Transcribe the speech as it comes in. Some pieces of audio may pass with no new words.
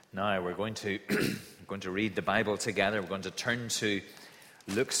Now we're going to read the Bible together. We're going to turn to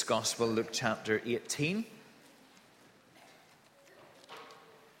Luke's Gospel, Luke chapter 18.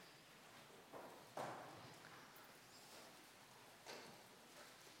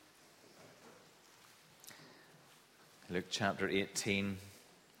 Luke chapter 18.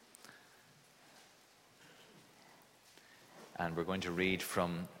 And we're going to read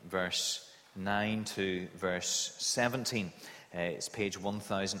from verse 9 to verse 17. It's page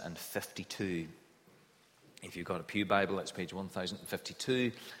 1052. If you've got a Pew Bible, it's page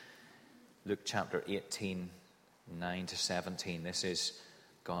 1052. Luke chapter 18, 9 to 17. This is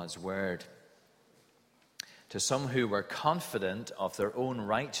God's Word. To some who were confident of their own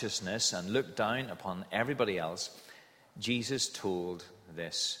righteousness and looked down upon everybody else, Jesus told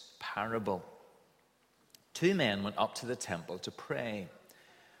this parable. 2 men went up to the temple to pray,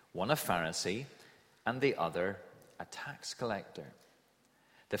 one a Pharisee and the other a tax collector.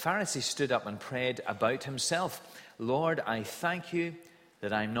 The Pharisee stood up and prayed about himself, "Lord, I thank you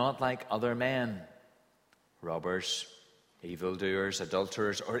that I'm not like other men, robbers, evildoers,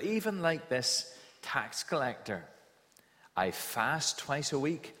 adulterers, or even like this tax collector. I fast twice a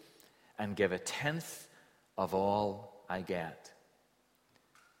week and give 1/10 of all I get."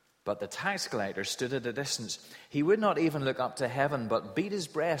 But the tax collector stood at a distance. He would not even look up to heaven, but beat his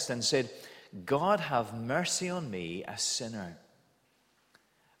breast and said, "God, have mercy on me, a sinner."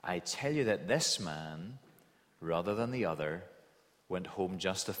 I tell you that this man, rather than the other, went home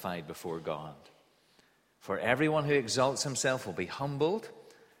justified before God. For everyone who exalts himself will be humbled,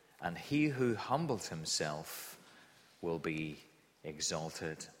 and he who humbles himself will be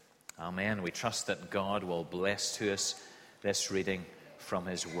exalted. Amen. We trust that God will bless to us this reading from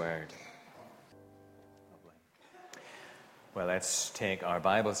his word. Well, let's take our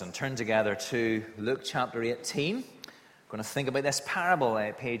Bibles and turn together to Luke chapter 18. We're going to think about this parable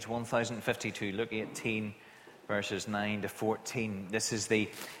at page 1052, Luke 18, verses 9 to 14. This is the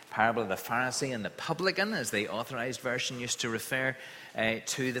parable of the Pharisee and the publican, as the Authorized Version used to refer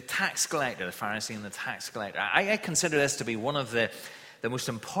to the tax collector, the Pharisee and the tax collector. I consider this to be one of the most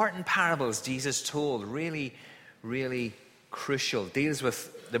important parables Jesus told, really, really crucial. Deals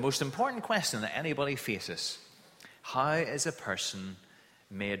with the most important question that anybody faces. How is a person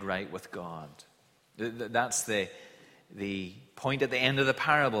made right with God? That's the point at the end of the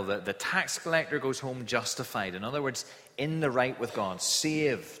parable, that the tax collector goes home justified. In other words, in the right with God,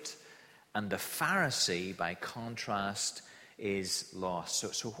 saved. And the Pharisee, by contrast, is lost.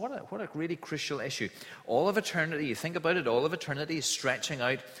 So what a really crucial issue. All of eternity, you think about it, all of eternity is stretching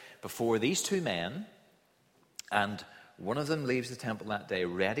out before these 2 men, and one of them leaves the temple that day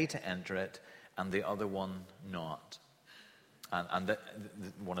ready to enter it, and the other one not. And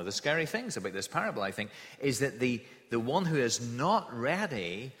one of the scary things about this parable, I think, is that the one who is not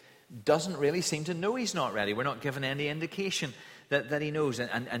ready doesn't really seem to know he's not ready. We're not given any indication that he knows.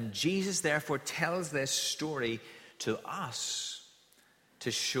 And Jesus, therefore, tells this story to us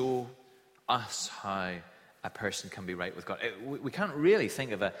to show us how a person can be right with God. We can't really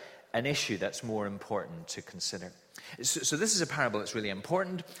think of an issue that's more important to consider. So this is a parable that's really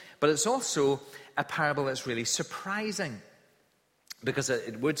important, but it's also a parable that's really surprising, because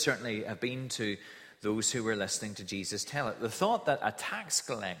it would certainly have been to those who were listening to Jesus tell it. The thought that a tax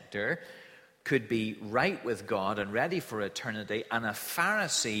collector could be right with God and ready for eternity, and a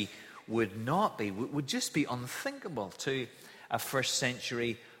Pharisee would not be, would just be unthinkable to a first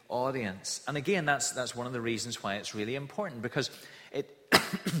century audience. And again, that's one of the reasons why it's really important, because it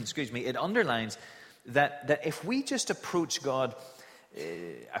it underlines that if we just approach God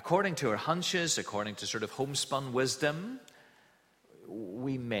according to our hunches, according to sort of homespun wisdom,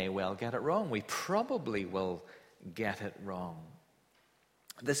 we may well get it wrong. We probably will get it wrong.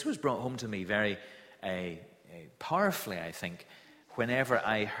 This was brought home to me very powerfully, I think, whenever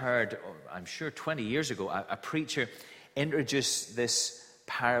I heard, I'm sure 20 years ago, a preacher introduce this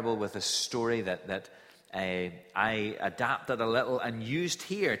parable with a story that I adapted a little and used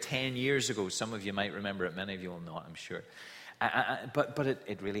here 10 years ago. Some of you might remember it, many of you will not, I'm sure. But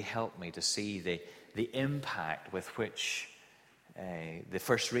it really helped me to see the impact with which the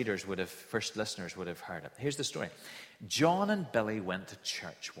first listeners would have heard it. Here's the story. John and Billy went to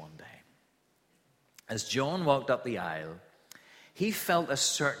church one day. As John walked up the aisle, he felt a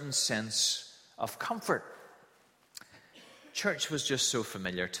certain sense of comfort. Church was just so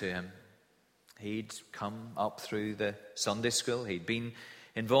familiar to him. He'd come up through the Sunday school. He'd been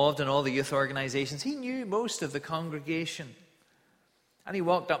involved in all the youth organizations. He knew most of the congregation. And he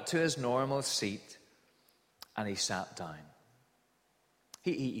walked up to his normal seat and he sat down.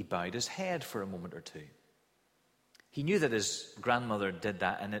 He bowed his head for a moment or two. He knew that his grandmother did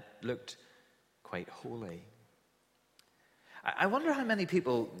that, and it looked quite holy. I wonder how many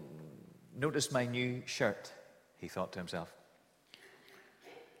people noticed my new shirt, he thought to himself.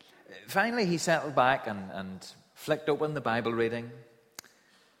 Finally, he settled back and flicked open the Bible reading.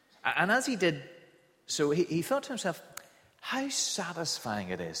 And as he did so, he thought to himself, how satisfying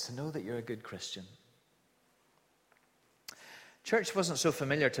it is to know that you're a good Christian. Church wasn't so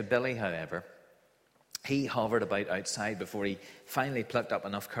familiar to Billy, however. He hovered about outside before he finally plucked up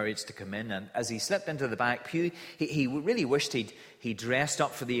enough courage to come in. And as he slipped into the back pew, he really wished he'd dressed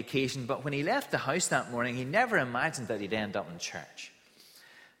up for the occasion. But when he left the house that morning, he never imagined that he'd end up in church.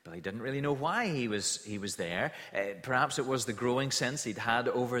 But he didn't really know why he was there. Perhaps it was the growing sense he'd had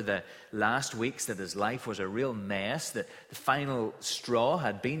over the last weeks that his life was a real mess. That the final straw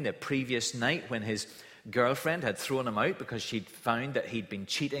had been the previous night when his girlfriend had thrown him out because she'd found that he'd been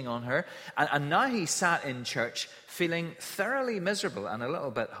cheating on her. And now he sat in church feeling thoroughly miserable and a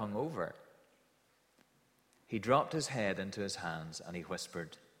little bit hungover. He dropped his head into his hands and he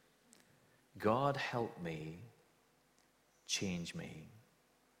whispered, God help me, change me.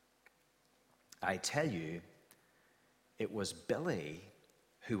 I tell you, it was Billy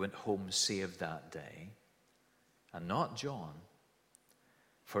who went home saved that day, and not John.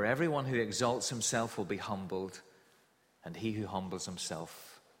 For everyone who exalts himself will be humbled, and he who humbles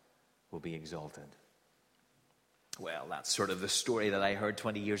himself will be exalted. Well, that's sort of the story that I heard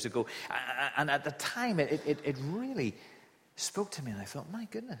 20 years ago. And at the time, it really spoke to me, and I thought, my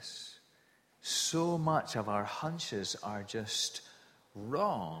goodness, so much of our hunches are just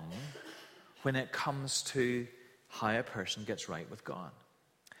wrong when it comes to how a person gets right with God.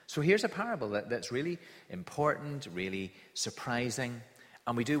 So here's a parable that's really important, really surprising,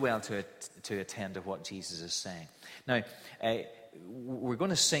 and we do well to attend to what Jesus is saying. Now, we're going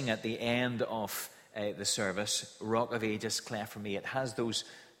to sing at the end of the service, Rock of Ages, cleft for me. It has those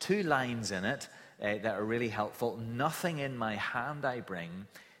two lines in it that are really helpful. Nothing in my hand I bring,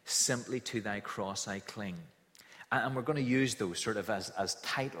 simply to thy cross I cling. And we're going to use those sort of as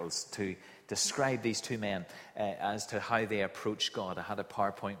titles to describe these two men as to how they approach God. I had a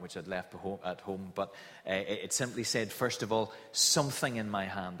PowerPoint which I'd left at home, but it simply said, first of all, something in my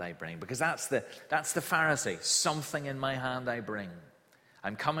hand I bring. Because that's the Pharisee. Something in my hand I bring.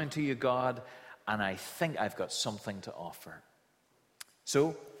 I'm coming to you, God, and I think I've got something to offer.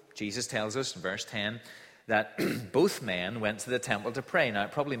 So, Jesus tells us in verse 10 that both men went to the temple to pray. Now,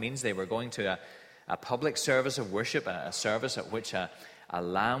 it probably means they were going to a public service of worship, a service at which a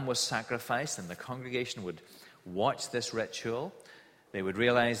lamb was sacrificed, and the congregation would watch this ritual. They would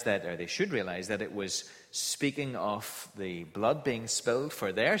realize that, or they should realize that it was speaking of the blood being spilled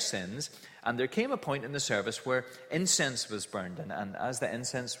for their sins. And there came a point in the service where incense was burned. And as the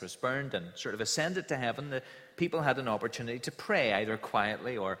incense was burned and sort of ascended to heaven, the people had an opportunity to pray, either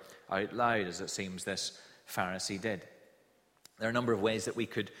quietly or out loud, as it seems this Pharisee did. There are a number of ways that we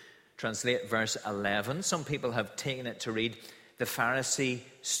could translate verse 11. Some people have taken it to read, the Pharisee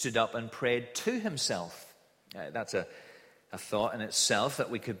stood up and prayed to himself. That's a thought in itself, that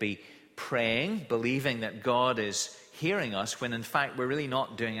we could be praying, believing that God is hearing us, when in fact we're really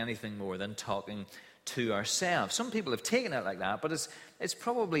not doing anything more than talking to ourselves. Some people have taken it like that, but it's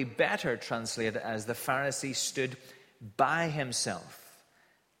probably better translated as the Pharisee stood by himself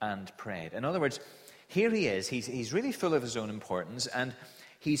and prayed. In other words, here he is, he's really full of his own importance, and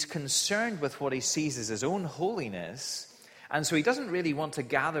he's concerned with what he sees as his own holiness. And so he doesn't really want to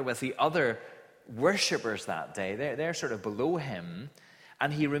gather with the other worshippers that day. They're sort of below him.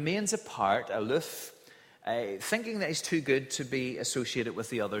 And he remains apart, aloof, thinking that he's too good to be associated with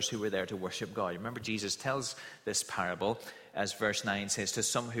the others who were there to worship God. Remember, Jesus tells this parable, as verse 9 says, to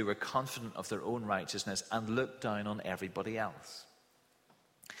some who were confident of their own righteousness and looked down on everybody else.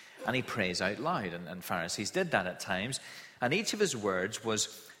 And he prays out loud, and Pharisees did that at times. And each of his words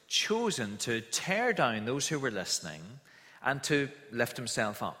was chosen to tear down those who were listening and to lift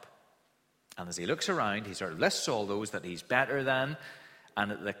himself up. And as he looks around, he sort of lists all those that he's better than.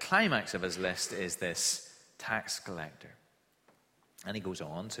 And at the climax of his list is this tax collector. And he goes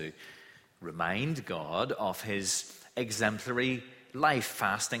on to remind God of his exemplary life,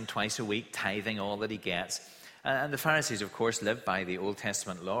 fasting twice a week, tithing all that he gets. And the Pharisees, of course, lived by the Old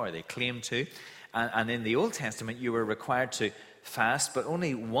Testament law, or they claimed to. And in the Old Testament, you were required to fast, but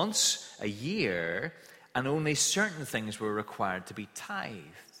only once a year, and only certain things were required to be tithed.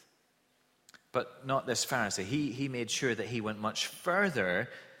 But not this Pharisee. He made sure that he went much further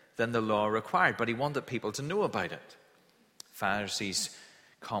than the law required, but he wanted people to know about it. Pharisees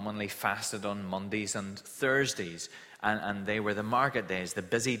commonly fasted on Mondays and Thursdays, and they were the market days, the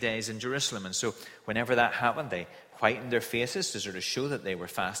busy days in Jerusalem. And so whenever that happened, they whitened their faces to sort of show that they were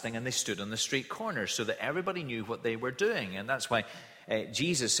fasting, and they stood on the street corners so that everybody knew what they were doing. And that's why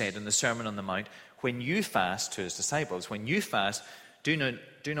Jesus said in the Sermon on the Mount, when you fast, to his disciples, when you fast, do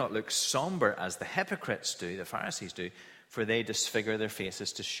not look somber as the hypocrites do, the Pharisees do, for they disfigure their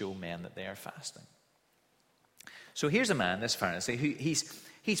faces to show men that they are fasting. So here's a man, this Pharisee, who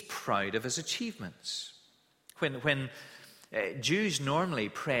he's proud of his achievements. When Jews normally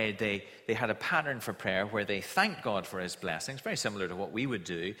prayed, they had a pattern for prayer where they thank God for his blessings, very similar to what we would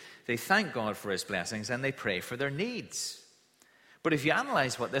do. They thank God for his blessings and they pray for their needs. But if you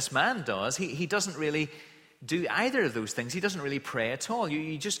analyze what this man does, he doesn't really do either of those things. He doesn't really pray at all.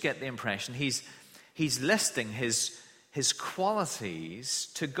 You just get the impression he's listing his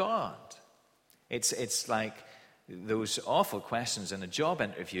qualities to God. It's like those awful questions in a job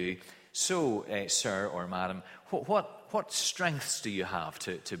interview. So, sir or madam, what strengths do you have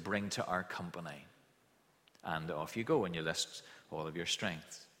to bring to our company? And off you go and you list all of your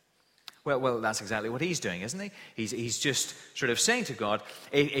strengths. Well, that's exactly what he's doing, isn't he? He's just sort of saying to God,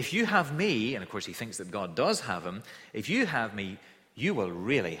 if you have me, and of course he thinks that God does have him, if you have me, you will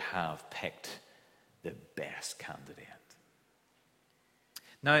really have picked the best candidate.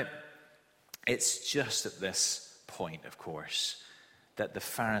 Now, it's just at this point, of course, that the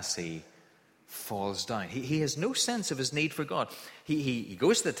Pharisee falls down. He has no sense of his need for God. He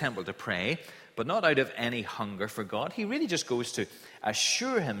goes to the temple to pray, but not out of any hunger for God. He really just goes to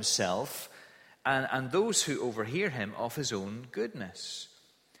assure himself and those who overhear him of his own goodness.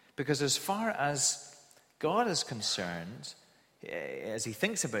 Because as far as God is concerned, as he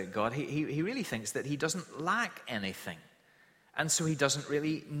thinks about God, he really thinks that he doesn't lack anything. And so he doesn't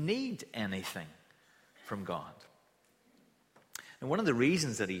really need anything from God. And one of the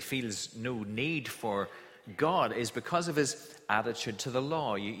reasons that he feels no need for God is because of his attitude to the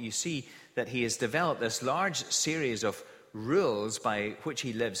law. You see that he has developed this large series of rules by which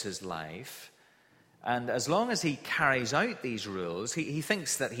he lives his life. And as long as he carries out these rules, he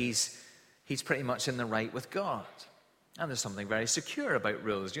thinks that he's pretty much in the right with God. And there's something very secure about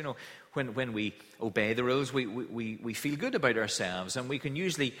rules. You know, when we obey the rules, we feel good about ourselves, and we can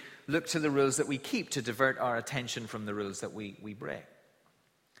usually look to the rules that we keep to divert our attention from the rules that we break.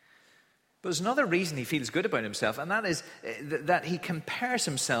 But there's another reason he feels good about himself, and that is that he compares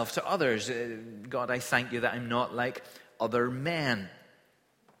himself to others. God, I thank you that I'm not like other men.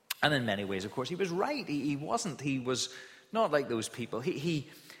 And in many ways, of course, he was right. He wasn't. He was not like those people. He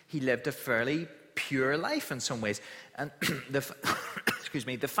lived a fairly pure life in some ways. And the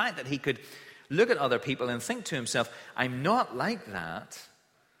fact that he could look at other people and think to himself, I'm not like that,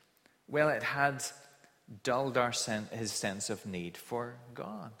 well, it had dulled his sense of need for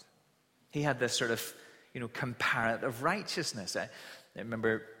God. He had this sort of, comparative righteousness. I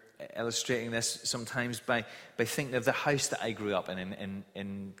remember illustrating this sometimes by thinking of the house that I grew up in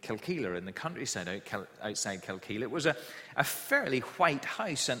Kilkeel, or in the countryside outside Kilkeel. It was a fairly white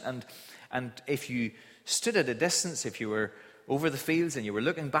house, and if you stood at a distance, if you were over the fields and you were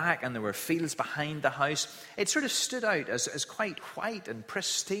looking back and there were fields behind the house, it sort of stood out as quite white and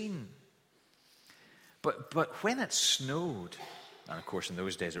pristine. But when it snowed, and of course in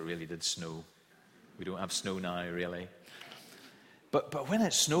those days it really did snow. We don't have snow now, really. But when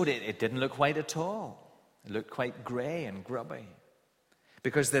it snowed, it didn't look white at all. It looked quite grey and grubby.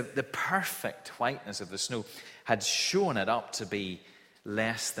 Because the perfect whiteness of the snow had shown it up to be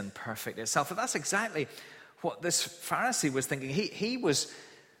less than perfect itself. And that's exactly what this Pharisee was thinking. He was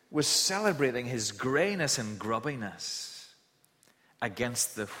celebrating his greyness and grubbiness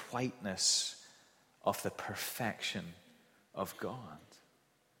against the whiteness of the perfection of God.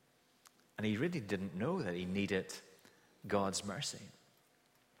 And he really didn't know that he needed God's mercy.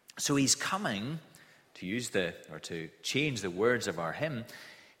 So he's coming, to change the words of our hymn,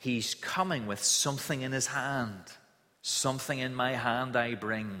 he's coming with something in his hand. Something in my hand I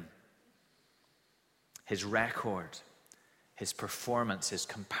bring. His record, his performance, his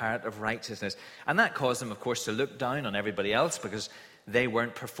comparative righteousness. And that caused him, of course, to look down on everybody else because they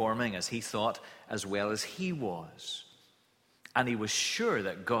weren't performing, as he thought, as well as he was. And he was sure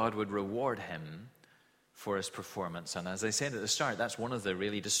that God would reward him for his performance. And as I said at the start, that's one of the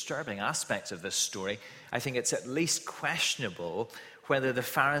really disturbing aspects of this story. I think it's at least questionable whether the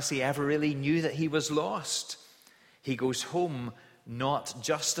Pharisee ever really knew that he was lost. He goes home not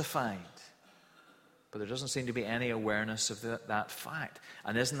justified. But there doesn't seem to be any awareness of that fact.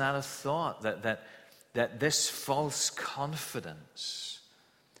 And isn't that a thought, that this false confidence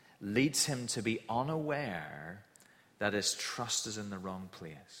leads him to be unaware that his trust is in the wrong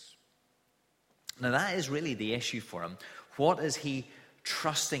place? Now that is really the issue for him. What is he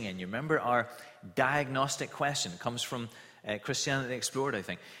trusting in you. Remember our diagnostic question. It comes from Christianity Explored, I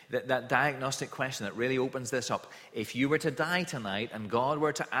think. That diagnostic question that really opens this up. If you were to die tonight and God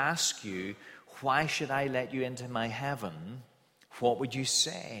were to ask you, why should I let you into my heaven? What would you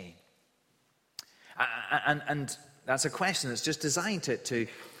say? And that's a question that's just designed to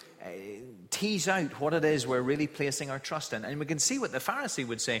tease out what it is we're really placing our trust in. And we can see what the Pharisee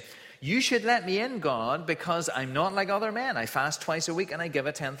would say. You should let me in, God, because I'm not like other men. I fast twice a week and I give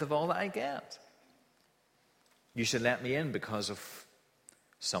a tenth of all that I get. You should let me in because of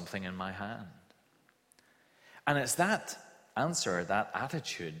something in my hand. And it's that answer, that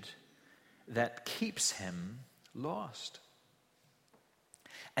attitude, that keeps him lost.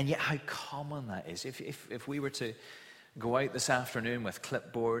 And yet how common that is. If we were to go out this afternoon with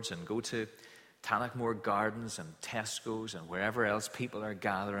clipboards and go to Tannockmore Gardens and Tesco's and wherever else people are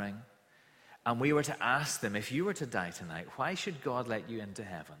gathering, and we were to ask them, if you were to die tonight, why should God let you into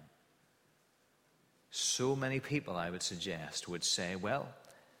heaven? So many people, I would suggest, would say, well,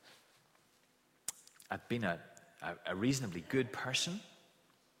 I've been a reasonably good person.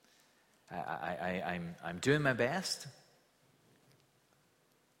 I'm doing my best.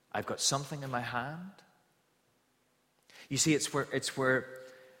 I've got something in my hand. You see, it's where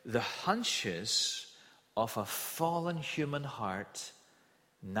the hunches of a fallen human heart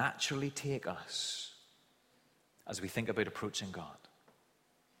naturally take us as we think about approaching God.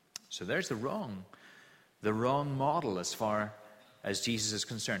 So there's the wrong model as far as Jesus is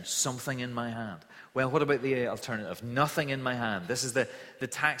concerned. Something in my hand. Well, what about the alternative? Nothing in my hand. This is the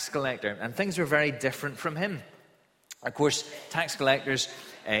tax collector. And things were very different from him. Of course, tax collectors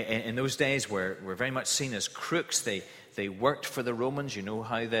in those days were very much seen as crooks. They worked for the Romans. You know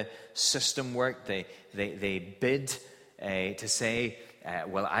how the system worked. They bid to say,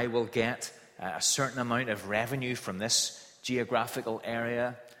 well, I will get a certain amount of revenue from this geographical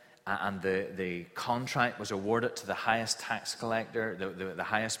area. And the contract was awarded to the highest tax collector, the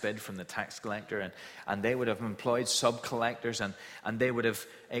highest bid from the tax collector. And they would have employed sub-collectors, and they would have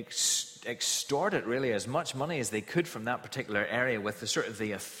extorted really as much money as they could from that particular area with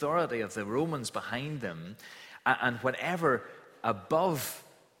the authority of the Romans behind them. And whatever above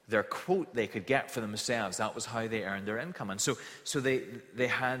their quote they could get for themselves, that was how they earned their income. And so they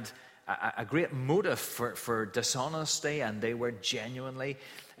had a great motive for dishonesty, and they were genuinely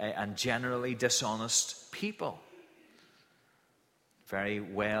and generally dishonest people. Very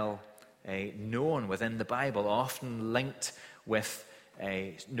well known within the Bible, often linked with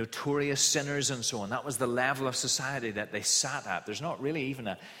notorious sinners and so on. That was the level of society that they sat at. There's not really even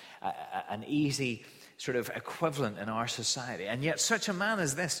an easy sort of equivalent in our society. And yet such a man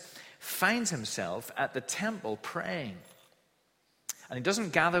as this finds himself at the temple praying. And he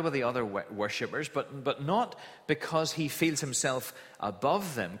doesn't gather with the other worshippers, but not because he feels himself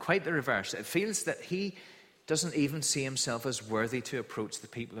above them. Quite the reverse. It feels that he doesn't even see himself as worthy to approach the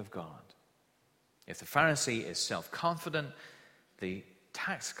people of God. If the Pharisee is self-confident, the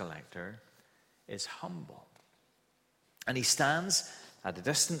tax collector is humble. And he stands at a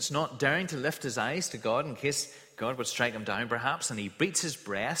distance, not daring to lift his eyes to God in case God would strike him down perhaps, and he beats his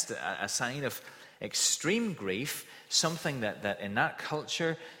breast, a sign of extreme grief, something that in that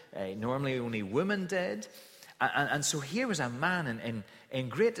culture normally only women did. And so here was a man in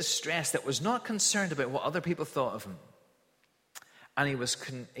great distress that was not concerned about what other people thought of him. And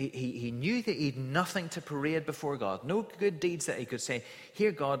he knew that he had nothing to parade before God, no good deeds that he could say,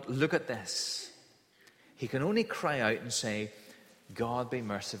 here God, look at this. He can only cry out and say, God be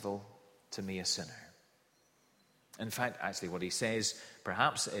merciful to me a sinner. In fact, actually what he says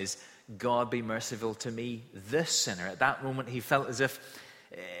perhaps is, God be merciful to me, this sinner. At that moment he felt as if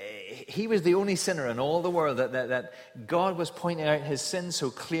he was the only sinner in all the world, that God was pointing out his sin so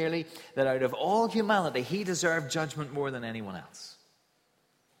clearly that out of all humanity he deserved judgment more than anyone else.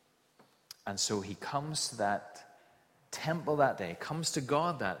 And so he comes to that temple that day, comes to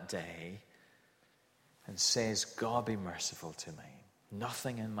God that day, and says, God be merciful to me.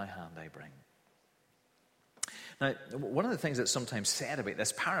 Nothing in my hand I bring. Now, one of the things that's sometimes said about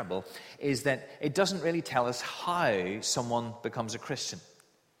this parable is that it doesn't really tell us how someone becomes a Christian.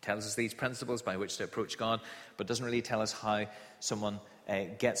 It tells us these principles by which to approach God, but doesn't really tell us how someone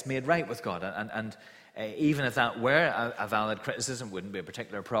gets made right with God. And even if that were a valid criticism, it wouldn't be a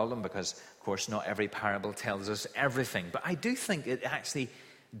particular problem because, of course, not every parable tells us everything. But I do think it actually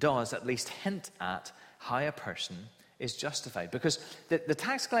does at least hint at how a person is justified. Because the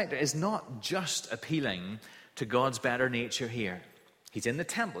tax collector is not just appealing to God's better nature here. He's in the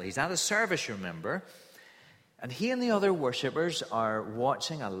temple. He's at a service, you remember. And he and the other worshippers are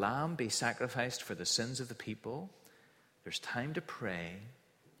watching a lamb be sacrificed for the sins of the people. There's time to pray.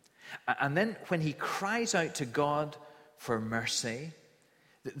 And then when he cries out to God for mercy,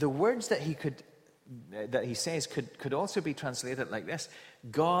 the words that he says could also be translated like this: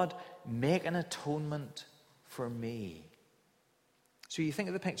 God, make an atonement for me. So you think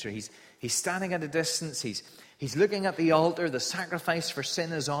of the picture. He's standing at a distance. He's looking at the altar. The sacrifice for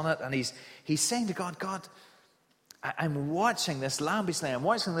sin is on it. And he's saying to God, God, I'm watching this lamb be slain. I'm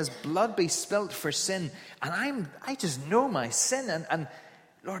watching this blood be spilt for sin. And I just know my sin. And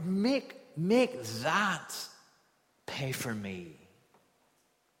Lord, make that pay for me.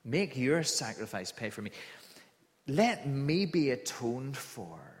 Make your sacrifice pay for me. Let me be atoned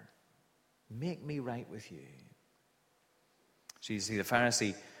for. Make me right with you. So you see, the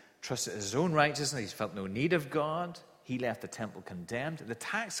Pharisee trusted his own righteousness. He felt no need of God. He left the temple condemned. The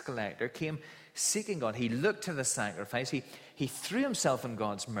tax collector came seeking God. He looked to the sacrifice. He threw himself in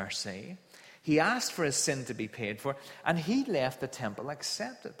God's mercy. He asked for his sin to be paid for. And he left the temple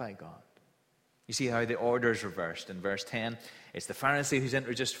accepted by God. You see how the order is reversed. In verse 10, it's the Pharisee who's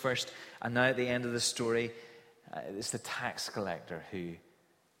introduced first. And now at the end of the story, it's the tax collector who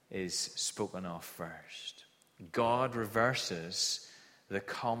is spoken of first. God reverses the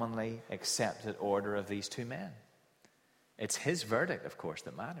commonly accepted order of these two men. It's his verdict, of course,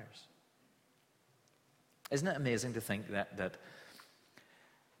 that matters. Isn't it amazing to think that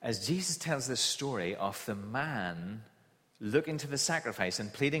as Jesus tells this story of the man looking to the sacrifice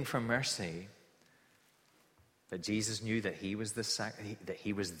and pleading for mercy, that Jesus knew that he was the sacrifice?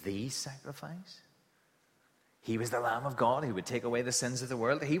 He was the Lamb of God who would take away the sins of the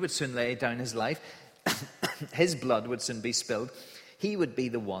world. He would soon lay down his life. His blood would soon be spilled. He would be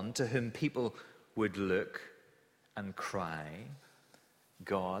the one to whom people would look and cry,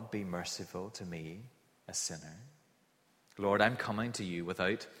 God, be merciful to me, a sinner. Lord, I'm coming to you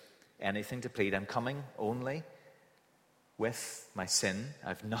without anything to plead. I'm coming only with my sin.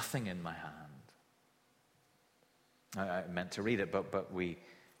 I've nothing in my hand. I meant to read it, but we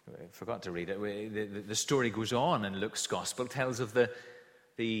forgot to read it. The story goes on in Luke's Gospel, tells of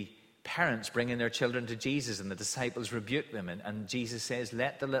the parents bringing their children to Jesus, and the disciples rebuke them. And Jesus says,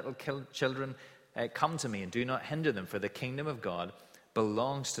 let the little children come to me, and do not hinder them, for the kingdom of God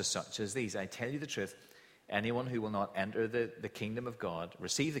belongs to such as these. I tell you the truth, anyone who will not enter the kingdom of God,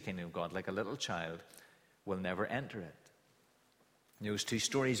 receive the kingdom of God like a little child, will never enter it. Those two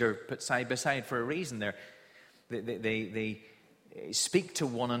stories are put side by side for a reason. They speak to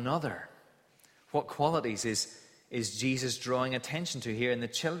one another. What qualities is Jesus drawing attention to here in the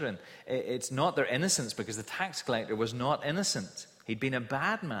children? It's not their innocence, because the tax collector was not innocent. He'd been a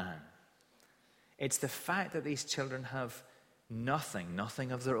bad man. It's the fact that these children have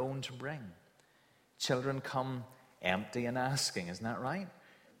nothing of their own to bring. Children come empty and asking, isn't that right?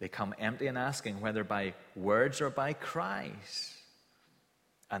 They come empty and asking, whether by words or by cries.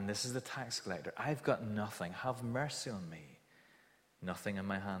 And this is the tax collector. I've got nothing. Have mercy on me. Nothing in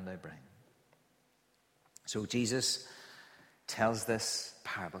my hand I bring. So Jesus tells this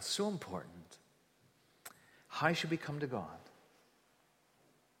parable, so important. How should we come to God?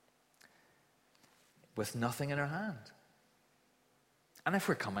 With nothing in our hand. And if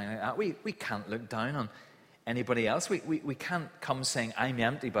we're coming like that, we can't look down on anybody else. We can't come saying, I'm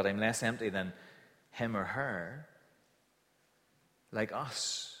empty, but I'm less empty than him or her. Like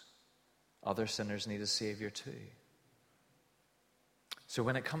us, other sinners need a Savior too. So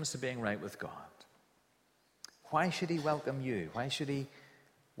when it comes to being right with God, why should he welcome you? Why should he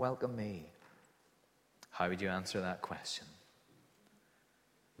welcome me? How would you answer that question?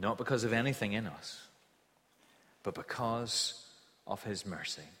 Not because of anything in us, but because of his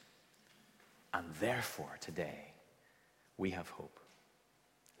mercy. And therefore, today, we have hope.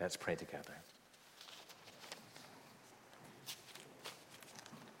 Let's pray together.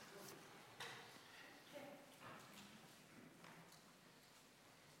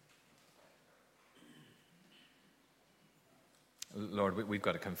 Lord, we've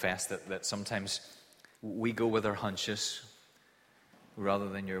got to confess that sometimes we go with our hunches rather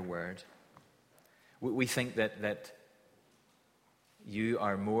than your word. We think that you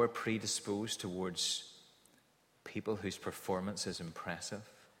are more predisposed towards people whose performance is impressive.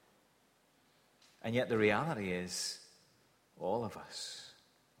 And yet the reality is all of us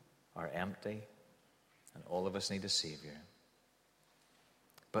are empty and all of us need a Savior.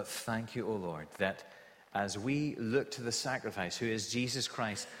 But thank you, O Lord, that as we look to the sacrifice, who is Jesus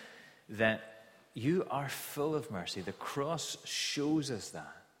Christ, that you are full of mercy. The cross shows us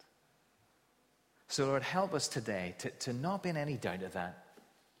that. So, Lord, help us today to not be in any doubt of that.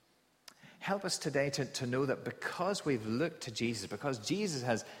 Help us today to know that because we've looked to Jesus, because Jesus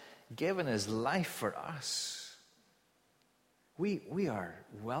has given his life for us, We are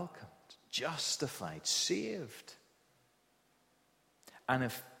welcomed, justified, saved. And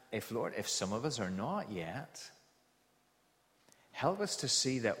if Lord, if some of us are not yet, help us to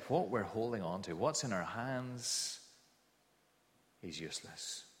see that what we're holding on to, what's in our hands, is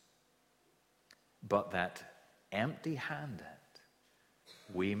useless. But that empty-handed,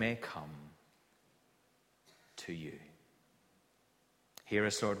 we may come to you. Hear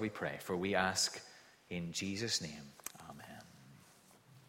us, Lord, we pray, for we ask in Jesus' name.